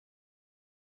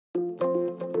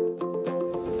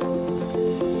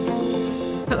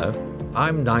Hello,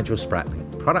 I'm Nigel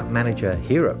Spratling, Product Manager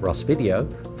here at Ross Video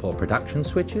for production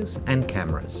switches and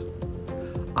cameras.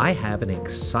 I have an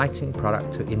exciting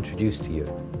product to introduce to you,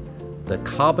 the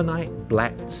Carbonite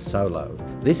Black Solo.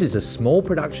 This is a small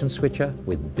production switcher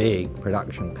with big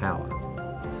production power.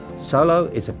 Solo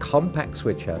is a compact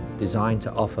switcher designed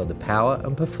to offer the power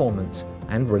and performance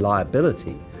and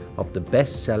reliability of the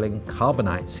best-selling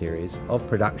Carbonite series of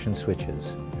production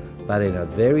switches, but in a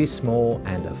very small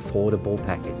and affordable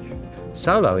package.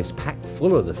 Solo is packed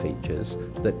full of the features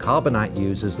that Carbonite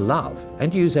users love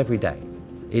and use every day.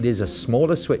 It is a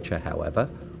smaller switcher, however,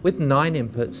 with 9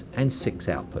 inputs and 6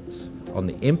 outputs. On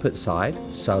the input side,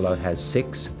 Solo has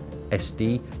 6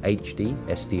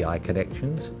 HD-SDI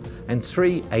connections and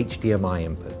 3 HDMI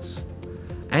inputs.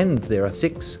 And there are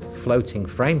 6 floating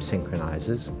frame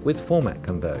synchronizers with format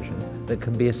conversion that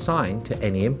can be assigned to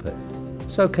any input.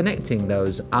 So connecting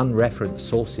those unreferenced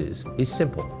sources is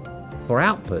simple. For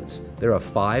outputs, there are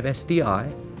 5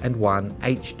 SDI and 1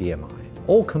 HDMI,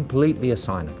 all completely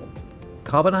assignable.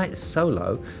 Carbonite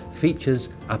Solo features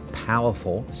a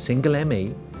powerful single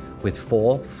ME with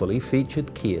 4 fully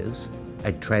featured keyers,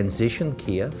 a transition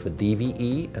keyer for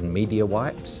DVE and media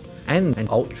wipes, and an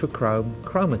ultra-chrome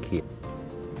chroma keyer.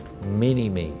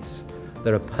 miniMEs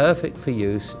that are perfect for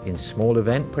use in small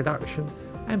event production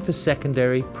and for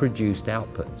secondary produced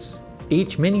outputs.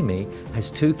 Each miniME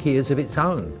has 2 keys of its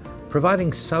own,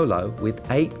 providing Solo with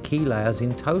 8 key layers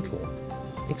in total.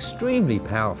 Extremely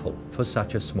powerful for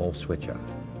such a small switcher.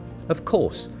 Of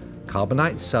course,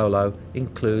 Carbonite Solo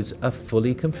includes a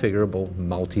fully configurable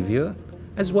multi-viewer,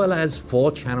 as well as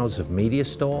 4 channels of media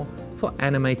store for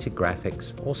animated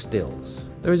graphics or stills.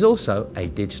 There is also a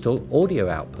digital audio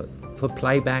output for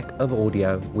playback of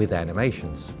audio with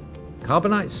animations.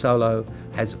 Carbonite Solo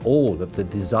has all of the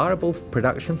desirable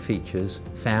production features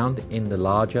found in the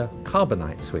larger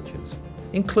Carbonite switches,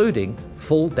 including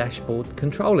full dashboard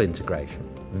control integration,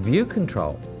 view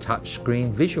control,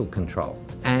 touchscreen visual control,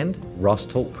 and ROS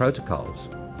Talk protocols,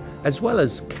 as well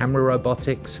as camera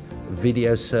robotics,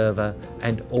 video server,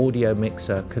 and audio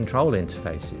mixer control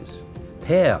interfaces.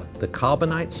 Pair the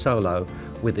Carbonite Solo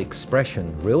with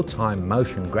Expression real-time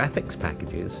motion graphics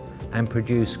packages and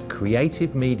produce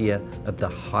creative media of the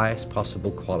highest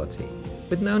possible quality,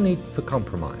 with no need for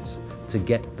compromise to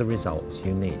get the results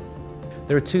you need.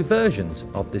 There are 2 versions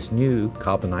of this new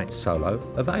Carbonite Solo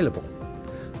available.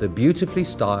 The beautifully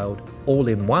styled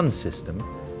all-in-one system,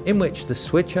 in which the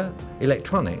switcher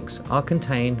electronics are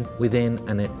contained within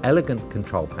an elegant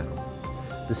control panel.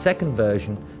 The second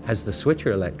version has the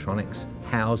switcher electronics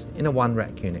housed in a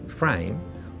 1-rack unit frame,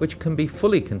 which can be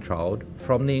fully controlled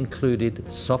from the included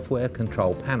software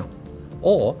control panel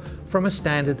or from a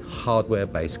standard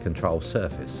hardware-based control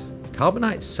surface.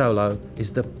 Carbonite Solo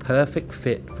is the perfect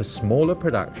fit for smaller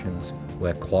productions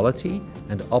where quality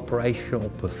and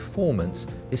operational performance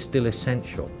is still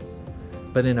essential,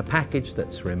 but in a package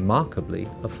that's remarkably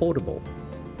affordable.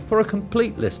 For a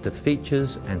complete list of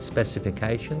features and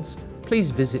specifications,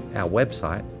 please visit our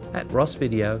website at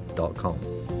rossvideo.com.